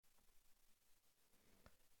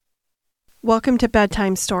Welcome to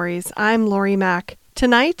Bedtime Stories. I'm Lori Mack.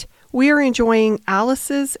 Tonight, we are enjoying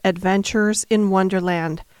Alice's Adventures in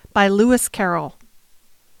Wonderland by Lewis Carroll.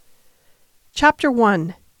 Chapter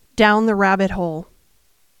 1. Down the Rabbit Hole.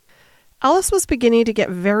 Alice was beginning to get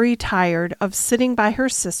very tired of sitting by her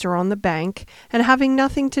sister on the bank and having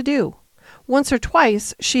nothing to do. Once or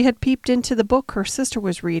twice she had peeped into the book her sister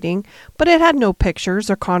was reading, but it had no pictures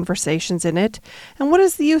or conversations in it. And what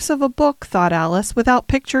is the use of a book, thought Alice, without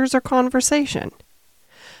pictures or conversation?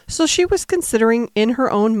 So she was considering in her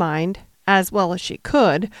own mind, as well as she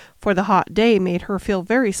could, for the hot day made her feel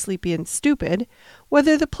very sleepy and stupid,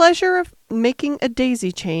 whether the pleasure of making a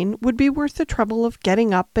daisy chain would be worth the trouble of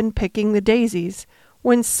getting up and picking the daisies,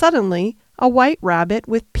 when suddenly a white rabbit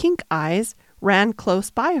with pink eyes ran close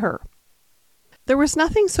by her. There was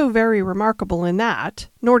nothing so very remarkable in that,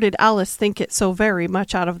 nor did Alice think it so very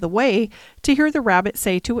much out of the way to hear the rabbit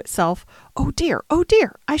say to itself, oh dear,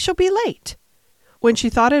 I shall be late." When she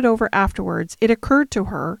thought it over afterwards, it occurred to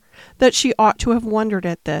her that she ought to have wondered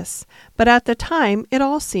at this, but at the time it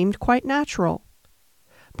all seemed quite natural.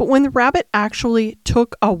 But when the rabbit actually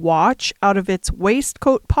took a watch out of its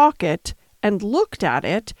waistcoat pocket and looked at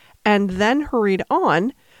it, and then hurried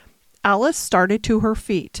on, Alice started to her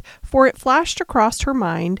feet, for it flashed across her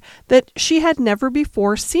mind that she had never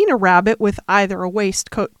before seen a rabbit with either a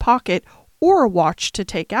waistcoat pocket or a watch to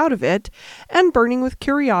take out of it, and burning with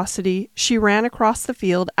curiosity, she ran across the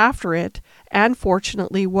field after it, and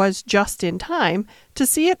fortunately was just in time to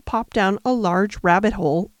see it pop down a large rabbit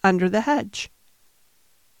hole under the hedge.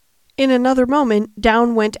 In another moment,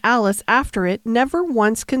 down went Alice after it, never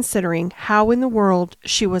once considering how in the world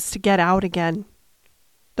she was to get out again.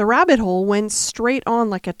 The rabbit hole went straight on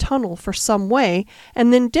like a tunnel for some way,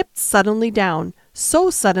 and then dipped suddenly down, so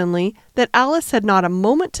suddenly that Alice had not a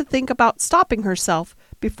moment to think about stopping herself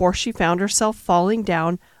before she found herself falling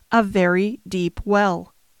down a very deep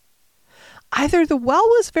well. Either the well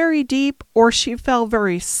was very deep, or she fell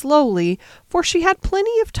very slowly, for she had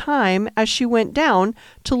plenty of time as she went down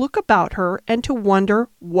to look about her and to wonder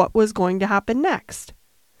what was going to happen next.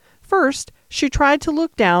 First, she tried to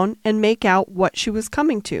look down and make out what she was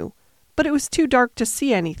coming to, but it was too dark to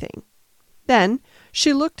see anything. Then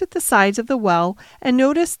she looked at the sides of the well and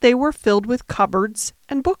noticed they were filled with cupboards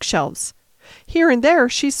and bookshelves. Here and there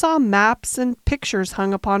she saw maps and pictures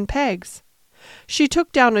hung upon pegs. She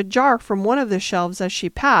took down a jar from one of the shelves as she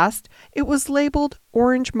passed. It was labeled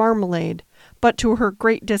orange marmalade, but to her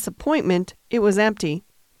great disappointment it was empty.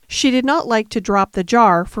 She did not like to drop the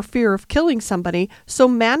jar for fear of killing somebody, so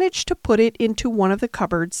managed to put it into one of the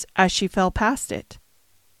cupboards as she fell past it.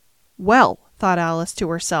 Well, thought Alice to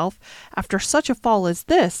herself, after such a fall as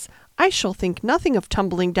this, I shall think nothing of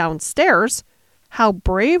tumbling downstairs. How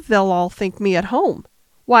brave they'll all think me at home.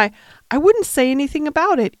 Why, I wouldn't say anything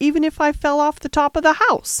about it, even if I fell off the top of the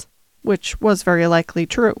house, which was very likely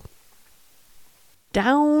true.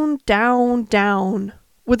 Down, down, down.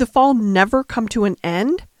 Would the fall never come to an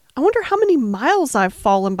end? I wonder how many miles I've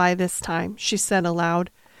fallen by this time, she said aloud.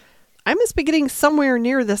 I must be getting somewhere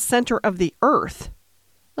near the center of the earth.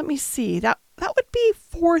 Let me see, that would be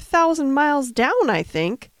 4,000 miles down, I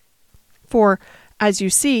think. For, as you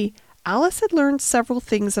see, Alice had learned several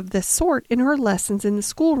things of this sort in her lessons in the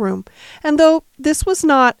schoolroom, and though this was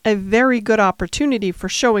not a very good opportunity for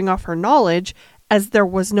showing off her knowledge, as there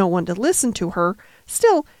was no one to listen to her,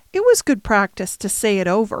 still it was good practice to say it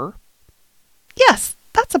over. Yes,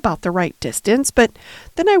 that's about the right distance, but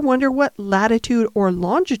then I wonder what latitude or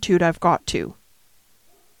longitude I've got to.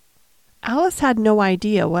 Alice had no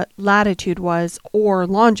idea what latitude was, or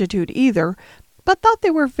longitude either, but thought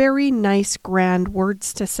they were very nice, grand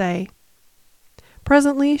words to say.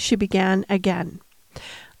 Presently she began again.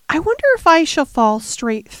 I wonder if I shall fall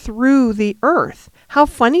straight through the earth. How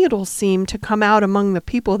funny it'll seem to come out among the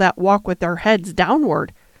people that walk with their heads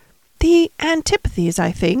downward. The antipathies,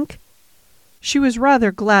 I think. She was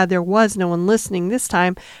rather glad there was no one listening this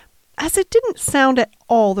time, as it didn't sound at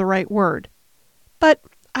all the right word. But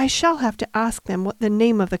I shall have to ask them what the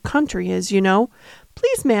name of the country is, you know.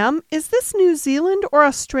 Please, ma'am, is this New Zealand or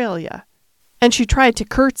Australia? And she tried to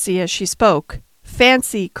curtsy as she spoke.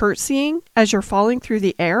 Fancy curtsying as you're falling through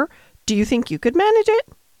the air. Do you think you could manage it?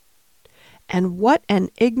 And what an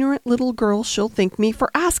ignorant little girl she'll think me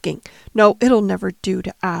for asking. No, it'll never do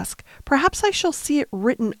to ask. Perhaps I shall see it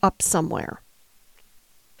written up somewhere.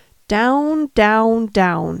 Down, down,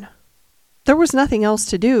 down. There was nothing else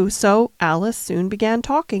to do, so Alice soon began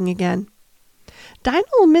talking again.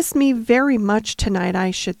 Dinah'll miss me very much tonight,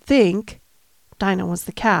 I should think. Dinah was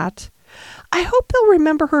the cat. I hope they'll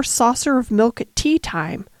remember her saucer of milk at tea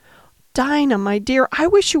time. Dinah, my dear, I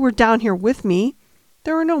wish you were down here with me.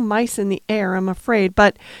 There are no mice in the air, I'm afraid,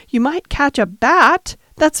 but you might catch a bat.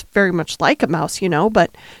 That's very much like a mouse, you know,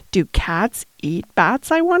 but do cats eat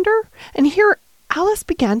bats, I wonder? And here Alice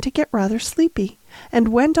began to get rather sleepy, and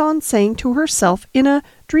went on saying to herself in a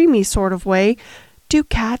dreamy sort of way, "Do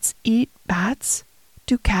cats eat bats?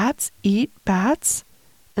 Do cats eat bats?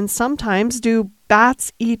 And sometimes do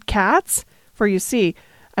bats eat cats?" For you see,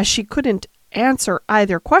 as she couldn't answer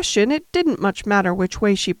either question, it didn't much matter which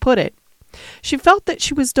way she put it. She felt that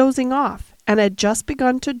she was dozing off, and had just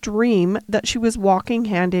begun to dream that she was walking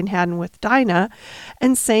hand in hand with Dinah,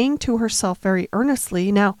 and saying to herself very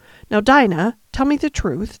earnestly, Now, Dinah, tell me the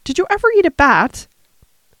truth. Did you ever eat a bat?"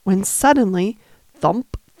 When suddenly,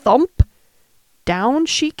 thump, thump, down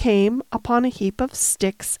she came upon a heap of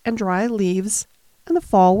sticks and dry leaves, and the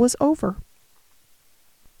fall was over.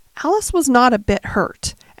 Alice was not a bit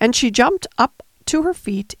hurt, and she jumped up to her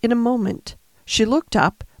feet in a moment. She looked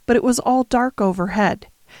up, but it was all dark overhead,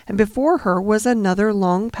 and before her was another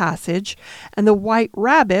long passage, and the White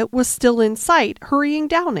Rabbit was still in sight, hurrying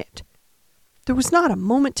down it. There was not a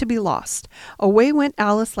moment to be lost. Away went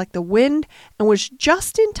Alice like the wind, and was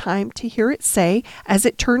just in time to hear it say, as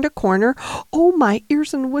it turned a corner, "Oh, my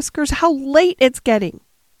ears and whiskers, how late it's getting!"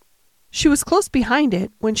 She was close behind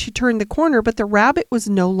it when she turned the corner, but the rabbit was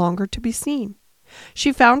no longer to be seen.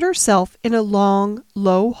 She found herself in a long,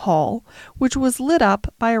 low hall, which was lit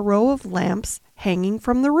up by a row of lamps hanging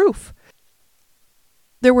from the roof.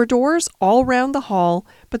 There were doors all round the hall,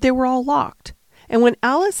 but they were all locked, and when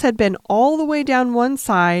Alice had been all the way down one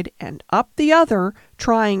side and up the other,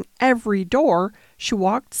 trying every door, she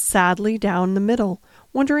walked sadly down the middle,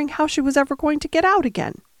 wondering how she was ever going to get out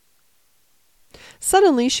again.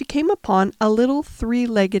 Suddenly she came upon a little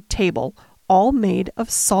three-legged table, all made of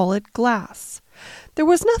solid glass. There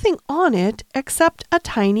was nothing on it except a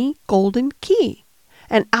tiny golden key,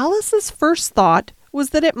 and Alice's first thought was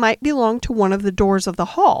that it might belong to one of the doors of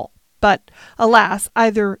the hall. But, alas,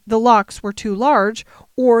 either the locks were too large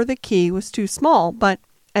or the key was too small, but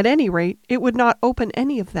at any rate it would not open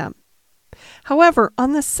any of them. However,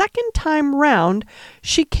 on the second time round,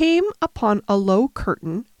 she came upon a low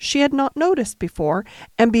curtain she had not noticed before,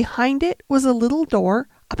 and behind it was a little door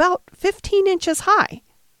about 15 inches high.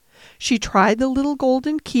 She tried the little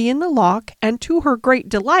golden key in the lock, and to her great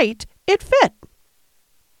delight, it fit.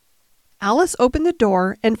 Alice opened the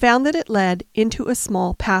door and found that it led into a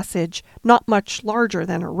small passage, not much larger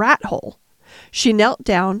than a rat hole. She knelt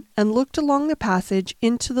down and looked along the passage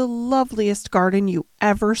into the loveliest garden you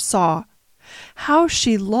ever saw. How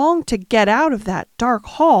she longed to get out of that dark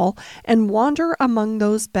hall and wander among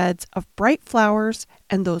those beds of bright flowers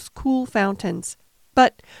and those cool fountains.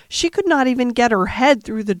 But she could not even get her head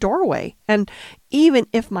through the doorway, and even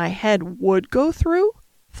if my head would go through,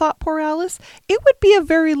 thought poor Alice, it would be of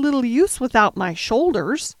very little use without my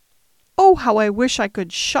shoulders. Oh, how I wish I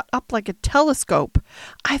could shut up like a telescope.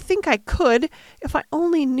 I think I could, if I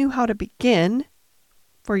only knew how to begin.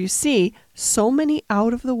 For you see, so many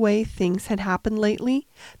out-of-the-way things had happened lately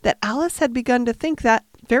that Alice had begun to think that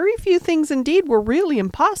very few things indeed were really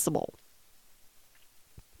impossible.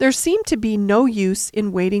 There seemed to be no use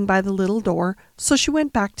in waiting by the little door, so she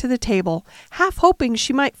went back to the table, half hoping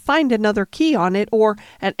she might find another key on it, or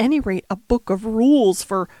at any rate a book of rules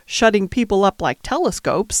for shutting people up like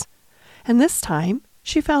telescopes. And this time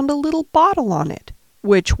she found a little bottle on it,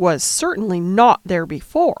 which was certainly not there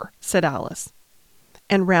before, said Alice.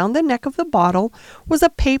 And round the neck of the bottle was a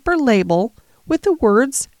paper label with the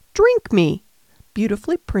words, "Drink me,"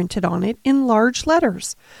 beautifully printed on it in large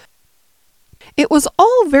letters. It was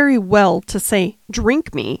all very well to say,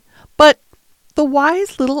 "Drink me," but the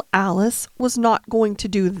wise little Alice was not going to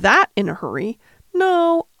do that in a hurry.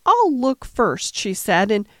 "No, I'll look first," she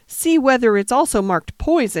said, "and see whether it's also marked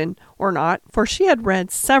poison or not," for she had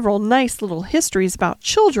read several nice little histories about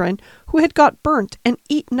children who had got burnt and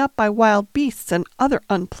eaten up by wild beasts and other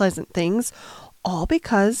unpleasant things, all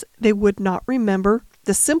because they would not remember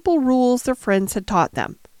the simple rules their friends had taught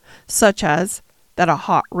them, such as that a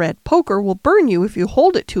hot red poker will burn you if you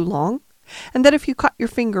hold it too long, and that if you cut your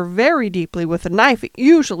finger very deeply with a knife it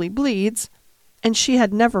usually bleeds. And she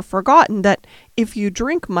had never forgotten that if you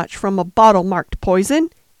drink much from a bottle marked poison,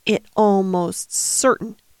 it almost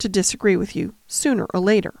certain to disagree with you sooner or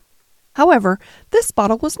later. However, this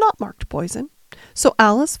bottle was not marked poison, so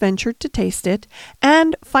Alice ventured to taste it,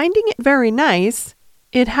 and finding it very nice,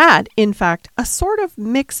 it had, in fact, a sort of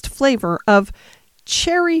mixed flavor of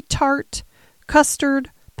cherry tart, custard,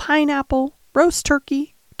 pineapple, roast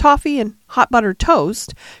turkey, toffee, and hot buttered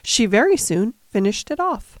toast, she very soon finished it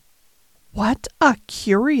off. "What a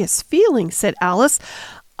curious feeling," said Alice.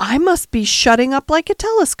 "I must be shutting up like a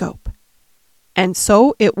telescope." And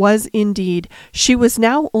so it was indeed. She was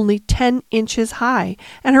now only 10 inches high,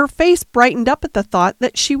 and her face brightened up at the thought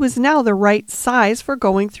that she was now the right size for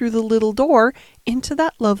going through the little door into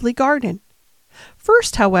that lovely garden.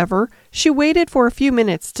 First, however, she waited for a few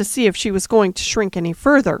minutes to see if she was going to shrink any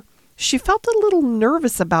further. She felt a little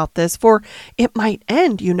nervous about this, for it might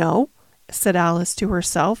end, you know, said Alice to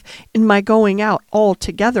herself, in my going out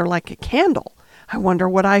altogether like a candle. I wonder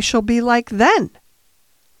what I shall be like then.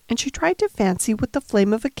 And she tried to fancy what the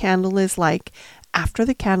flame of a candle is like after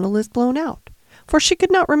the candle is blown out, for she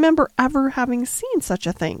could not remember ever having seen such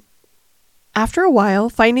a thing. After a while,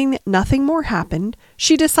 finding that nothing more happened,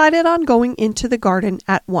 she decided on going into the garden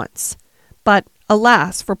at once. But,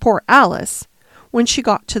 alas for poor Alice, when she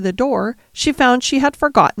got to the door, she found she had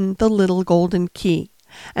forgotten the little golden key,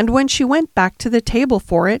 and when she went back to the table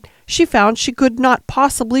for it, she found she could not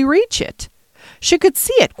possibly reach it. She could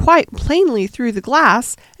see it quite plainly through the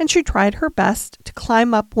glass, and she tried her best to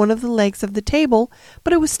climb up one of the legs of the table,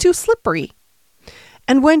 but it was too slippery.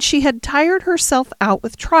 And when she had tired herself out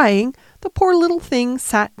with trying, the poor little thing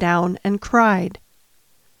sat down and cried.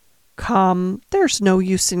 "Come, there's no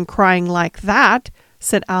use in crying like that,"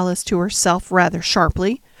 said Alice to herself rather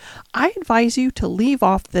sharply. "I advise you to leave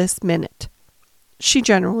off this minute." She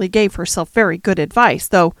generally gave herself very good advice,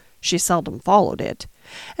 though she seldom followed it,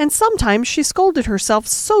 and sometimes she scolded herself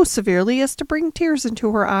so severely as to bring tears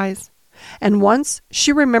into her eyes. And once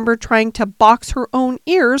she remembered trying to box her own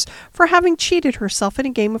ears for having cheated herself in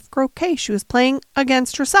a game of croquet she was playing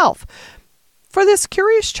against herself, for this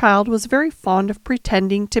curious child was very fond of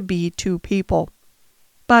pretending to be two people.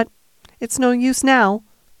 But it's no use now,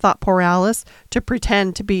 thought poor Alice, to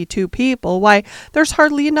pretend to be two people. Why, there's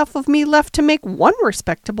hardly enough of me left to make one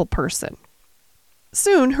respectable person.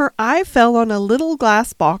 Soon her eye fell on a little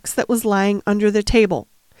glass box that was lying under the table.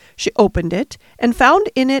 She opened it and found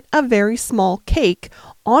in it a very small cake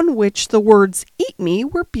on which the words "Eat me"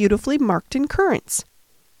 were beautifully marked in currants.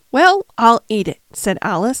 "Well, I'll eat it," said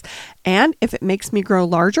Alice, "and if it makes me grow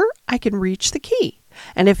larger, I can reach the key,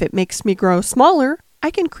 and if it makes me grow smaller, I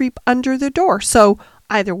can creep under the door, so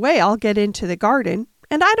either way I'll get into the garden,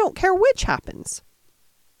 and I don't care which happens."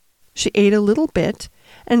 She ate a little bit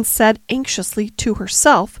and said anxiously to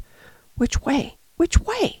herself, "Which way? Which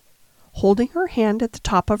way?" holding her hand at the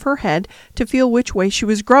top of her head to feel which way she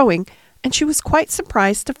was growing, and she was quite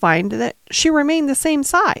surprised to find that she remained the same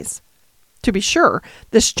size. To be sure,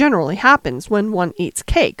 this generally happens when one eats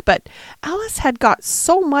cake, but Alice had got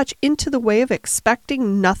so much into the way of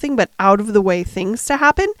expecting nothing but out-of-the-way things to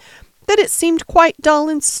happen that it seemed quite dull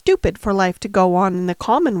and stupid for life to go on in the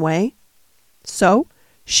common way. So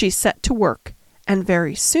she set to work, and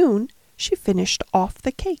very soon she finished off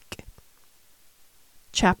the cake.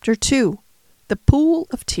 Chapter 2. The Pool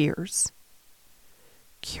of Tears.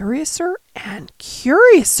 "Curiouser and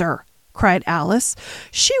curiouser!" cried Alice.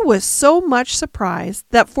 She was so much surprised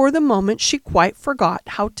that for the moment she quite forgot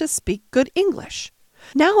how to speak good English.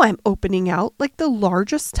 "Now I'm opening out like the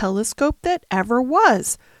largest telescope that ever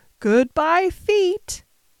was. Goodbye, feet!"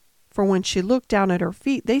 For when she looked down at her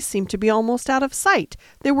feet, they seemed to be almost out of sight.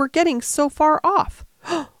 They were getting so far off.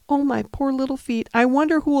 "Oh, my poor little feet, I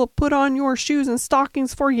wonder who will put on your shoes and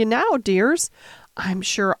stockings for you now, dears. I'm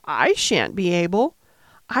sure I shan't be able.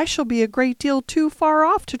 I shall be a great deal too far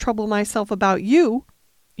off to trouble myself about you.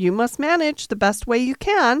 You must manage the best way you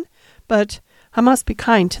can, but I must be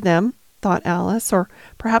kind to them," thought Alice, "or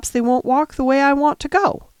perhaps they won't walk the way I want to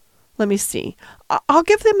go. Let me see, I'll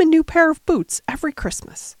give them a new pair of boots every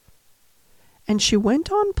Christmas." And she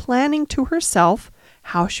went on planning to herself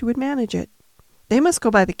how she would manage it. They must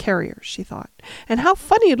go by the carriers, she thought, and how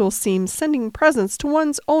funny it'll seem sending presents to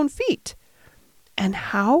one's own feet. And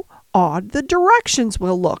how odd the directions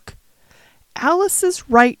will look. Alice's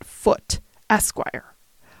right foot, Esquire.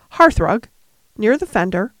 Hearthrug, near the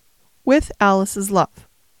fender, with Alice's love.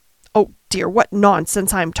 Oh dear, what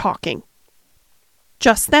nonsense I'm talking.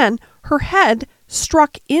 Just then, her head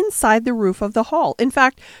struck inside the roof of the hall. In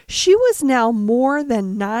fact, she was now more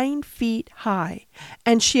than 9 feet high,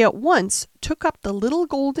 and she at once took up the little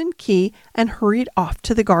golden key and hurried off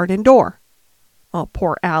to the garden door. Oh,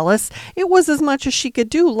 poor Alice! It was as much as she could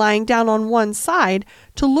do lying down on one side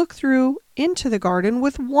to look through into the garden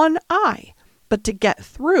with one eye, but to get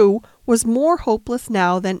through was more hopeless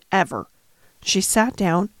now than ever. She sat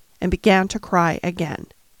down and began to cry again.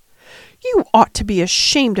 "You ought to be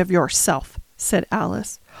ashamed of yourself," said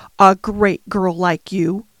Alice. "A great girl like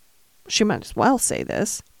you," she might as well say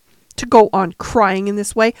this, "to go on crying in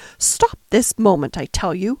this way. Stop this moment, I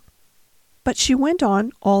tell you." But she went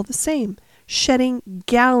on all the same, shedding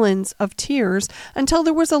gallons of tears until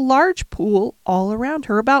there was a large pool all around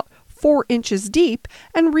her, about 4 inches deep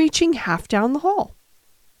and reaching half down the hall.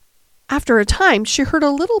 After a time, she heard a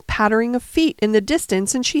little pattering of feet in the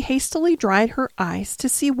distance, and she hastily dried her eyes to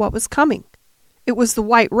see what was coming. It was the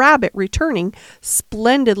White Rabbit returning,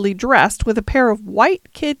 splendidly dressed, with a pair of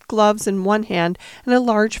white kid gloves in one hand and a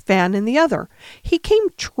large fan in the other. He came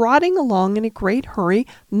trotting along in a great hurry,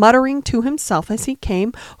 muttering to himself as he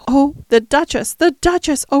came, "Oh, the Duchess, the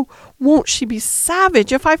Duchess! Oh, won't she be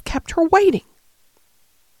savage if I've kept her waiting?"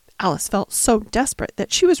 Alice felt so desperate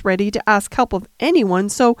that she was ready to ask help of anyone,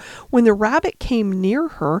 so when the rabbit came near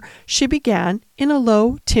her, she began, in a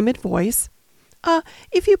low, timid voice,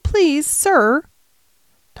 "If you please, sir."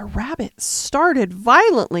 The rabbit started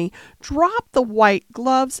violently, dropped the white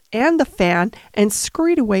gloves and the fan, and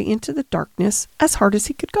scurried away into the darkness as hard as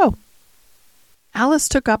he could go. Alice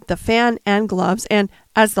took up the fan and gloves, and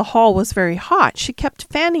as the hall was very hot, she kept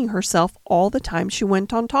fanning herself all the time she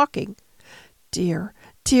went on talking. "Dear,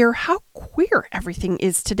 dear, how queer everything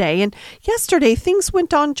is today, and yesterday things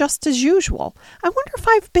went on just as usual. I wonder if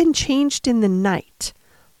I've been changed in the night.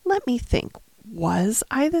 Let me think. Was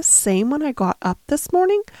I the same when I got up this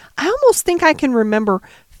morning? I almost think I can remember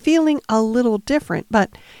feeling a little different,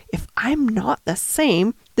 but if I'm not the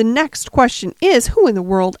same, the next question is, who in the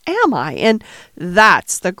world am I? And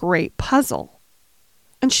that's the great puzzle."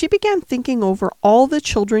 And she began thinking over all the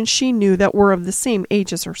children she knew that were of the same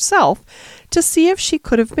age as herself, to see if she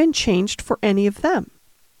could have been changed for any of them.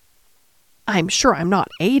 "I'm sure I'm not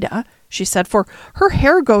Ada," she said, "for her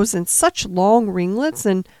hair goes in such long ringlets,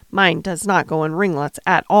 and mine does not go in ringlets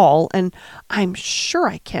at all. And I'm sure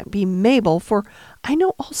I can't be Mabel, for I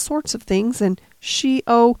know all sorts of things, and she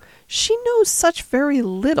knows such very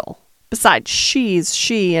little. Besides, she's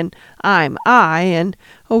she, and I'm I, and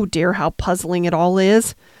oh dear, how puzzling it all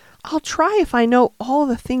is. I'll try if I know all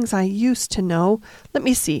the things I used to know. Let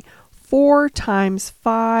me see. 4 times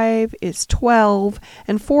 5 is 12,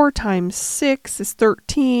 and 4 times 6 is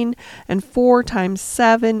 13, and 4 times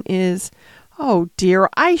 7 is... Oh dear,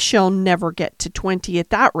 I shall never get to 20 at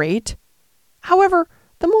that rate. However,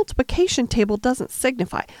 the multiplication table doesn't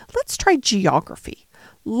signify. Let's try geography.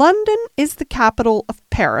 London is the capital of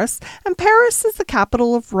Paris, and Paris is the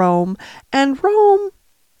capital of Rome, and Rome...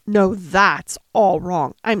 No, that's all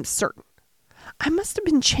wrong, I'm certain. I must have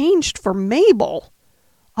been changed for Mabel.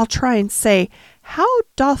 I'll try and say, how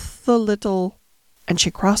doth the little... And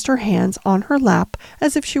she crossed her hands on her lap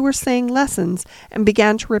as if she were saying lessons, and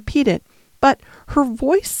began to repeat it. But her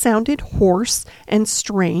voice sounded hoarse and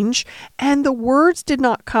strange, and the words did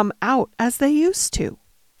not come out as they used to.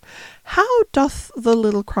 How doth the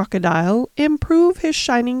little crocodile improve his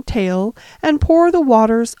shining tail, and pour the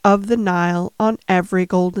waters of the Nile on every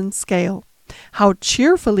golden scale? How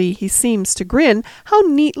cheerfully he seems to grin, how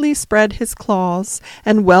neatly spread his claws,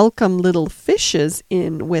 and welcome little fishes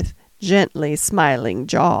in with gently smiling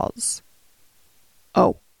jaws.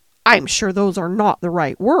 Oh, I'm sure those are not the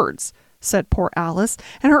right words, said poor Alice,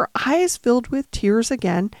 and her eyes filled with tears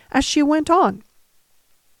again as she went on.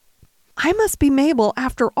 I must be Mabel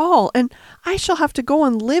after all, and I shall have to go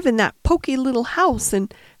and live in that poky little house,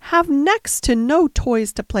 and have next to no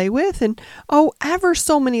toys to play with, and oh, ever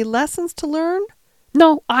so many lessons to learn.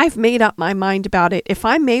 No, I've made up my mind about it. If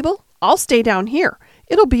I'm Mabel, I'll stay down here.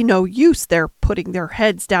 It'll be no use their putting their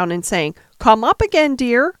heads down and saying, "Come up again,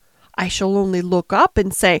 dear." I shall only look up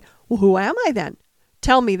and say, "Well, who am I then?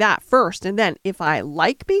 Tell me that first, and then if I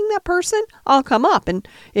like being that person, I'll come up, and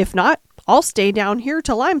if not, I'll stay down here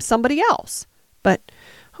till I'm somebody else." But,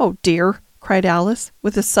 oh dear, cried Alice,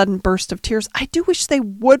 with a sudden burst of tears, I do wish they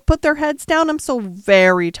would put their heads down. I'm so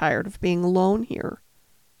very tired of being alone here.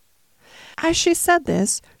 As she said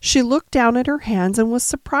this, she looked down at her hands and was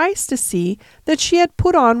surprised to see that she had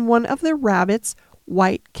put on one of the rabbit's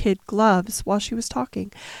white kid gloves while she was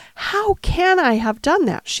talking. How can I have done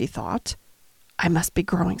that, she thought. I must be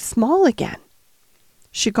growing small again.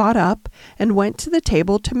 She got up and went to the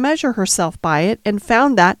table to measure herself by it, and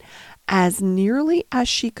found that, as nearly as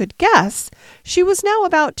she could guess, she was now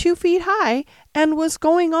about 2 feet high and was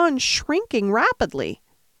going on shrinking rapidly.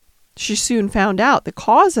 She soon found out the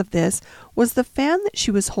cause of this was the fan that she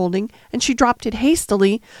was holding, and she dropped it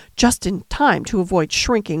hastily, just in time to avoid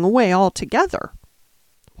shrinking away altogether.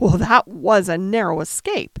 Well, that was a narrow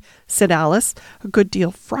escape, said Alice, a good deal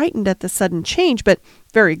frightened at the sudden change, but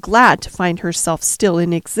very glad to find herself still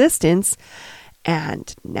in existence.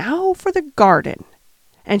 And now for the garden.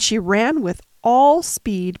 And she ran with all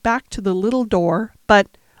speed back to the little door, but,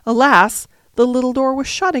 alas, the little door was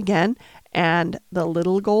shut again, and the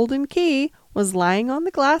little golden key was lying on the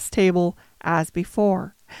glass table as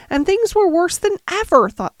before. And things were worse than ever,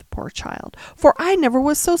 thought the poor child, for I never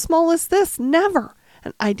was so small as this, never.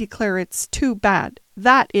 and I declare it's too bad,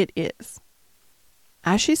 that it is."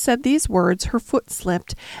 As she said these words, her foot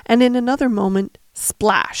slipped, and in another moment,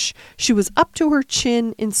 splash, she was up to her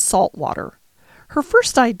chin in salt water. Her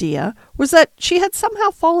first idea was that she had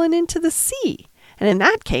somehow fallen into the sea, and in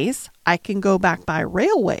that case, I can go back by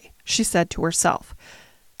railway, she said to herself.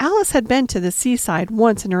 Alice had been to the seaside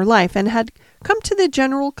once in her life and had come to the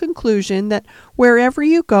general conclusion that wherever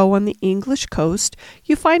you go on the English coast,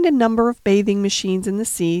 you find a number of bathing machines in the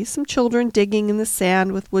sea, some children digging in the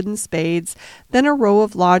sand with wooden spades, then a row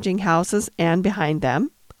of lodging houses, and behind them,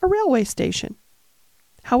 a railway station.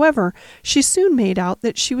 However, she soon made out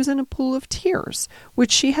that she was in a pool of tears,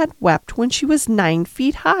 which she had wept when she was 9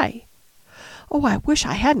 feet high. "Oh, I wish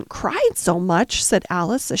I hadn't cried so much," said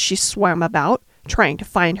Alice as she swam about, trying to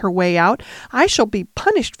find her way out. "I shall be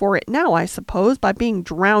punished for it now, I suppose, by being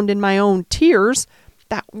drowned in my own tears.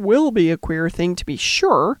 That will be a queer thing, to be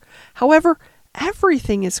sure. However,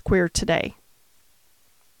 everything is queer today."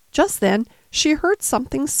 Just then, she heard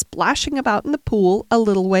something splashing about in the pool a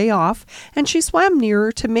little way off, and she swam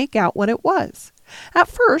nearer to make out what it was. At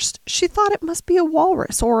first, she thought it must be a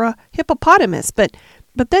walrus or a hippopotamus, but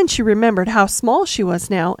then she remembered how small she was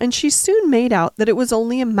now, and she soon made out that it was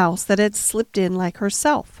only a mouse that had slipped in like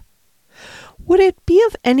herself. Would it be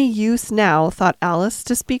of any use now, thought Alice,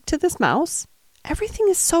 to speak to this mouse? Everything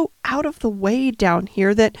is so out of the way down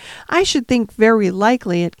here that I should think very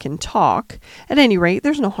likely it can talk. At any rate,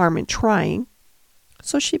 there's no harm in trying.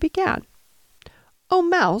 So she began. "Oh,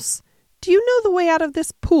 mouse, do you know the way out of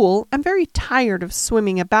this pool? I'm very tired of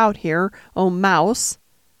swimming about here, oh mouse."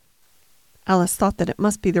 Alice thought that it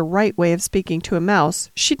must be the right way of speaking to a mouse.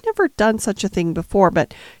 She'd never done such a thing before,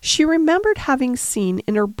 but she remembered having seen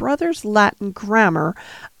in her brother's Latin grammar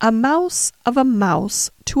a mouse of a mouse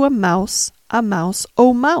to a mouse,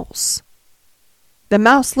 oh mouse. The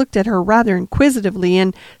mouse looked at her rather inquisitively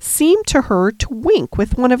and seemed to her to wink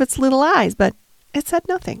with one of its little eyes, but it said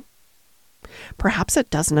nothing. "Perhaps it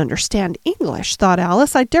doesn't understand English," thought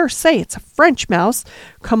Alice. "I dare say it's a French mouse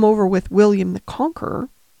come over with William the Conqueror."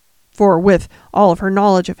 For with all of her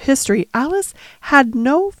knowledge of history, Alice had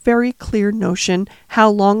no very clear notion how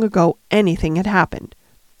long ago anything had happened.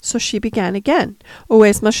 So she began again, "Où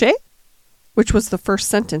est monsieur?" which was the first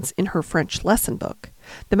sentence in her French lesson book.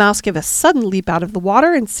 The mouse gave a sudden leap out of the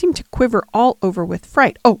water and seemed to quiver all over with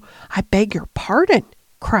fright. "Oh, I beg your pardon,"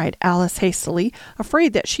 cried Alice hastily,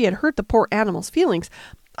 afraid that she had hurt the poor animal's feelings.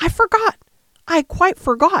 I quite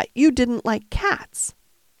forgot you didn't like cats."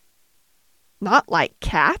 "Not like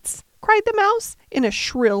cats?" cried the mouse in a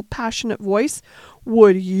shrill, passionate voice.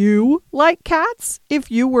 "Would you like cats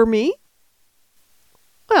if you were me?"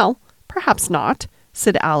 "Well, perhaps not,"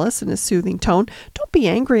 said Alice in a soothing tone. "Don't be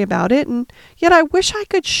angry about it, and yet I wish I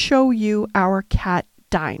could show you our cat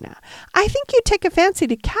Dinah. I think you'd take a fancy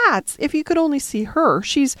to cats if you could only see her.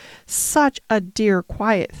 She's such a dear,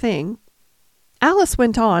 quiet thing." Alice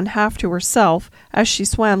went on, half to herself, as she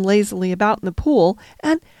swam lazily about in the pool,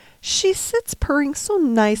 "and she sits purring so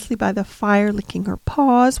nicely by the fire, licking her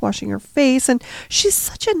paws, washing her face, and she's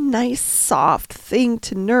such a nice, soft thing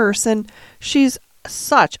to nurse, and she's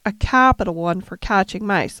such a capital one for catching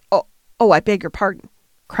mice." Oh, I beg your pardon,"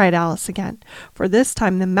 cried Alice again, for this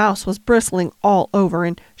time the mouse was bristling all over,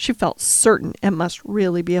 and she felt certain it must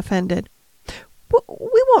really be offended.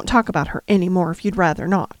 We won't talk about her any more if you'd rather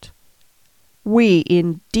not." "We,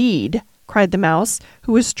 indeed," cried the mouse,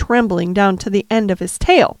 who was trembling down to the end of his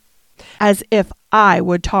tail. "As if I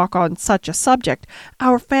would talk on such a subject.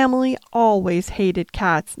 Our family always hated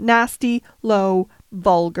cats, nasty, low,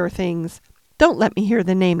 vulgar things. Don't let me hear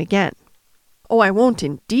the name again." "Oh, I won't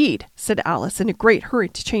indeed," said Alice in a great hurry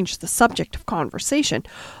to change the subject of conversation.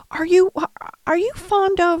 Are you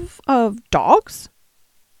fond of dogs?"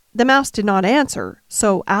 The mouse did not answer,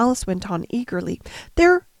 so Alice went on eagerly.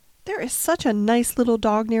 There is such a nice little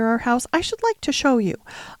dog near our house. I should like to show you.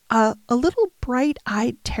 A little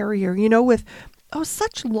bright-eyed terrier, with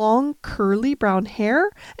such long, curly brown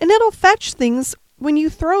hair, and it'll fetch things when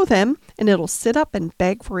you throw them, and it'll sit up and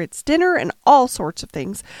beg for its dinner and all sorts of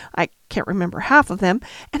things. I can't remember half of them,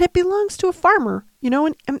 and it belongs to a farmer,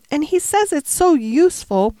 and he says it's so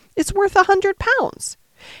useful, it's worth £100.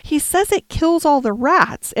 He says it kills all the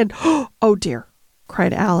rats, and oh dear,"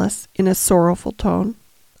 cried Alice in a sorrowful tone.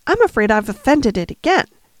 "I'm afraid I've offended it again,"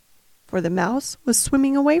 for the mouse was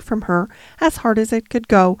swimming away from her as hard as it could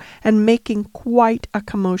go, and making quite a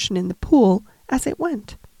commotion in the pool as it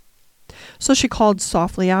went. So she called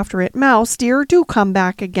softly after it, "Mouse, dear, do come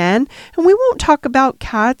back again, and we won't talk about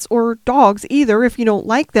cats or dogs either if you don't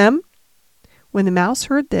like them." When the mouse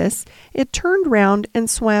heard this, it turned round and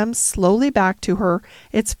swam slowly back to her.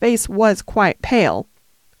 Its face was quite pale,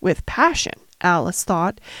 with passion, Alice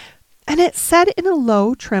thought, and it said in a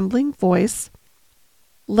low, trembling voice,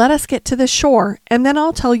 "Let us get to the shore, and then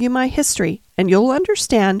I'll tell you my history, and you'll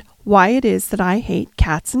understand why it is that I hate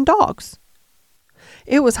cats and dogs."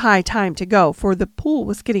 It was high time to go, for the pool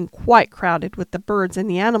was getting quite crowded with the birds and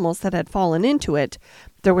the animals that had fallen into it.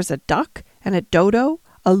 There was a duck and a dodo,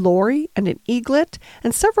 a lory and an eaglet,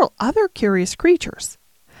 and several other curious creatures.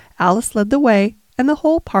 Alice led the way, and the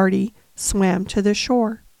whole party swam to the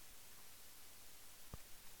shore.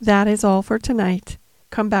 That is all for tonight.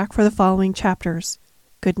 Come back for the following chapters.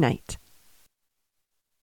 Good night.